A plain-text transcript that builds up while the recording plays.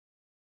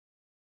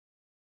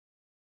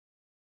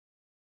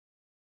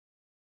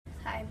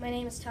Hi, my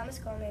name is Thomas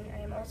Coleman. I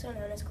am also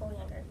known as Cole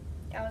Younger.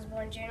 I was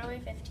born January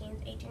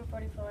 15th,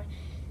 1844,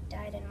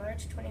 died on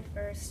March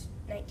 21st,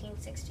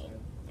 1916,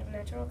 of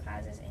natural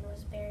causes, and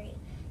was buried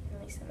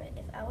in Lee Summit.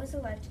 If I was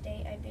alive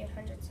today, I'd be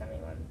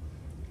 171.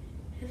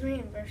 Henry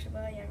and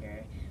Bathsheba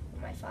Younger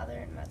were my father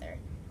and mother.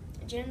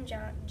 Jim,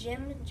 John,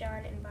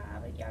 and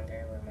Bob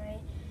Younger were my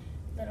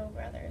little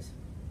brothers.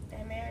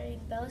 I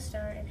married Bella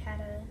Starr and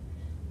had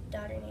a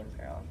daughter named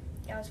Pearl.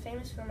 I was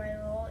famous for my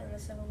role in the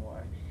Civil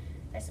War.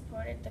 I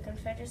supported the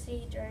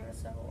Confederacy during the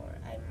Civil War.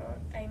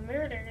 I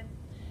murdered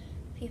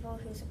people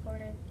who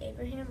supported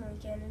Abraham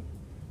Lincoln.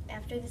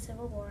 After the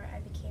Civil War, I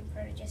became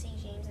part of Jesse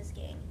James's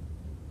gang.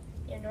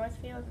 In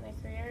Northfield, my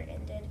career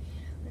ended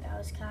when I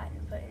was caught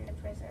and put into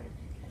prison.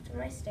 After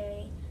my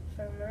stay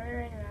for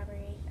murder and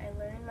robbery, I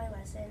learned my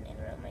lesson and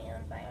wrote my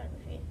own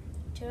biography.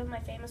 Two of my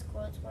famous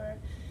quotes were,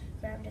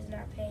 "Crime does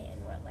not pay,"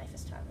 and "What life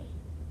has taught me."